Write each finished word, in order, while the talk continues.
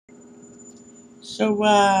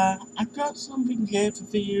I've got something here for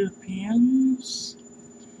the Europeans.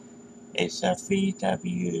 It's a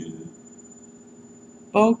VW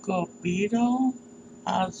Beetle,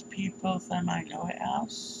 as people they might know it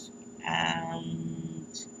as. And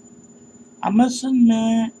I must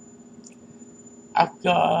admit, I've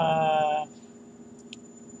got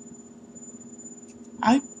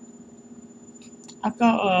I I've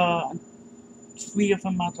got three of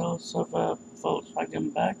the models of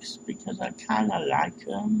Volkswagen Bugs because I kind of like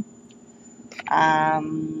them.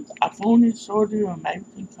 And I've only saw the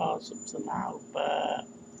American cars up to now, but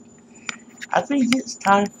I think it's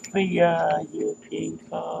time for European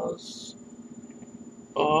cars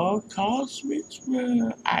or cars which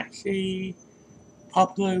were actually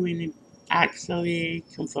popular in actually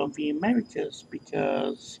come from the Americas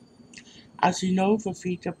because, as you know, the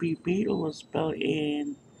VW Beetle was built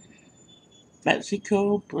in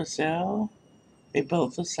Mexico, Brazil. They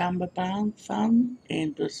built the Samba band fan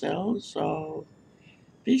in Brazil, so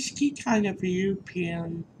basically kind of a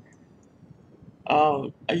European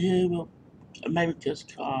or a Euro America's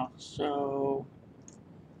car. So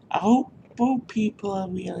I hope both people are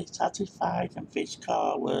really satisfied and this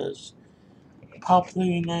car was popular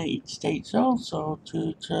in the United States also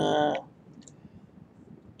due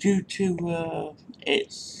to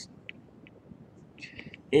its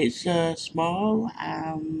small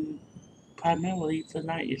and primarily the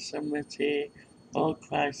 1970 oil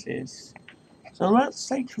crisis. So let's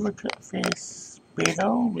take a look at this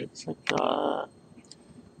Beetle, which I got,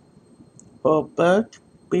 or Bug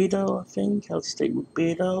Beetle, I think. I'll stick with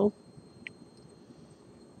Beetle.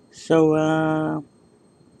 So,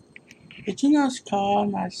 it's a nice car,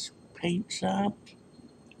 nice paint job,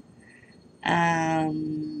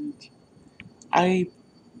 and I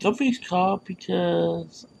love this car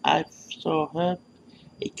because I saw her.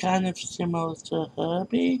 It kind of similar to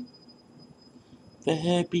Herbie, the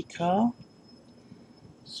Herbie car,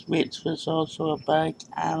 which was also a bike,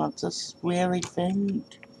 and I just really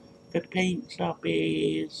think the paint job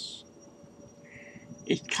is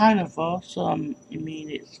kind of awesome. I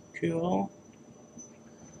mean, it's cool.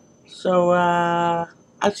 So,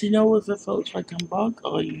 as you know with the Volkswagen Bug,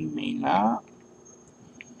 or you may not,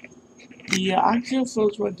 the actual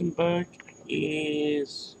Volkswagen Bug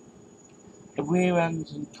is a rear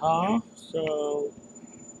engine car. So,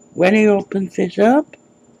 when you open this up,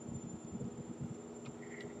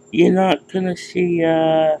 you're not gonna see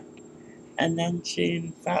an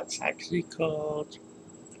engine that's actually called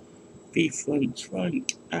the front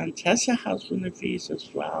trunk. And Tesla has one of these as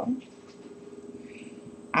well.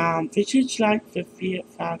 This is like the Fiat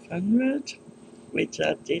 500, which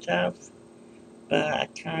I did have, but I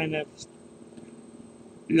kind of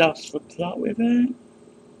lost the plot with it.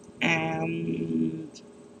 And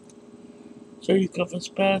so you got the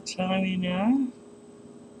spare tire now,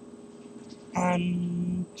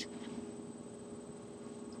 and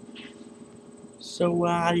so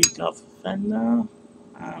you got the fender.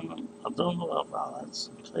 I don't know about that's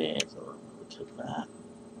clear, so look at that.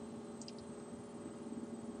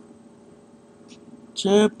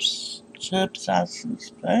 Chips as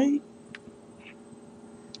display.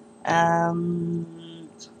 And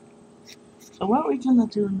so what we're gonna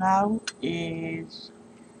do now is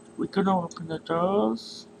we're gonna open the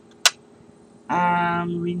doors,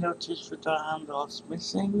 and we notice the door handle's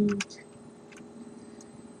missing.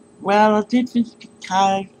 Well, I did this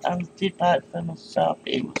car and did that for myself.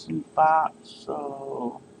 It wasn't bad,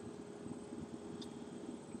 so.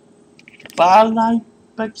 But I like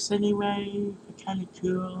bikes anyway. They're kind of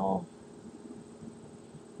cool.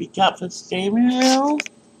 We got the steering wheel,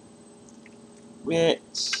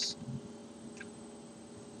 which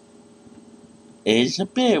is a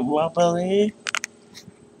bit wobbly.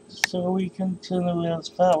 So we can turn the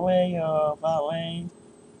wheels that way or that way.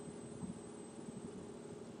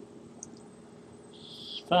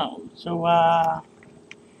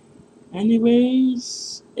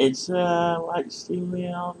 Anyways, it's a white steering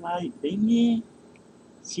wheel, white thingy,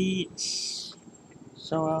 seats.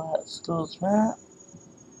 So let's close that.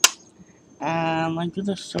 And I'm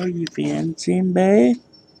gonna show you the engine bay.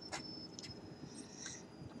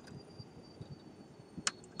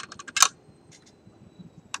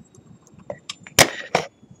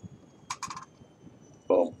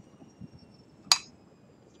 Boom.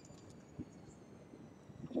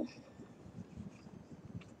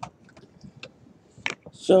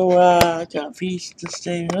 So I got these to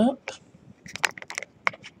stay up.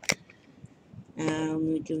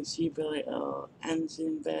 And you can see the little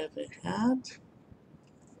engine bay they had.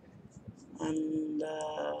 And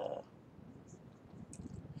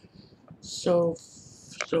so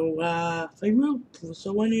So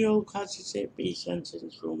when the old classic beast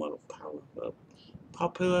engines were more powerful,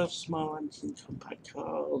 popular small engine compact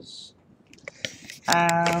cars.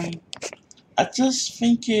 Um, I just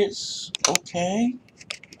think it's okay.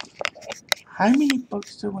 How many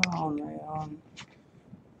books do we own there on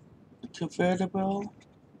the convertible?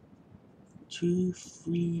 Two,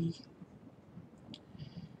 three.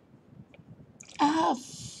 I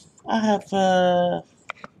have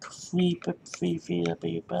three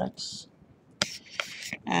VW bags.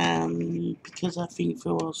 Because I think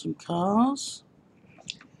they're awesome cars.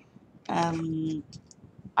 And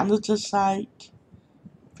I just like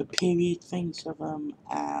the period things of them.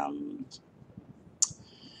 And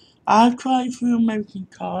I've quite a few American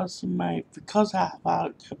cars in my because I have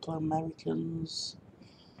a couple of Americans.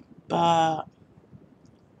 But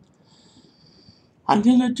I'm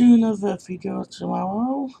gonna do another video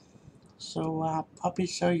tomorrow, so I'll probably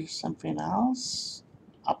show you something else.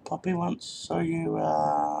 I probably want to show you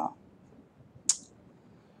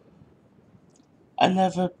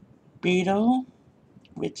another Beetle,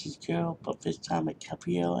 which is cool, but this time a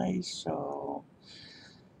cabriolet. So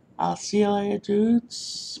I'll see you later,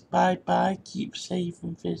 dudes. Bye bye. Keep safe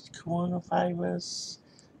from this coronavirus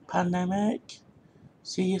pandemic.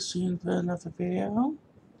 See you soon for another video.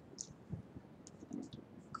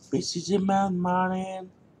 This is your man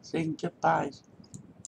Martin saying goodbye.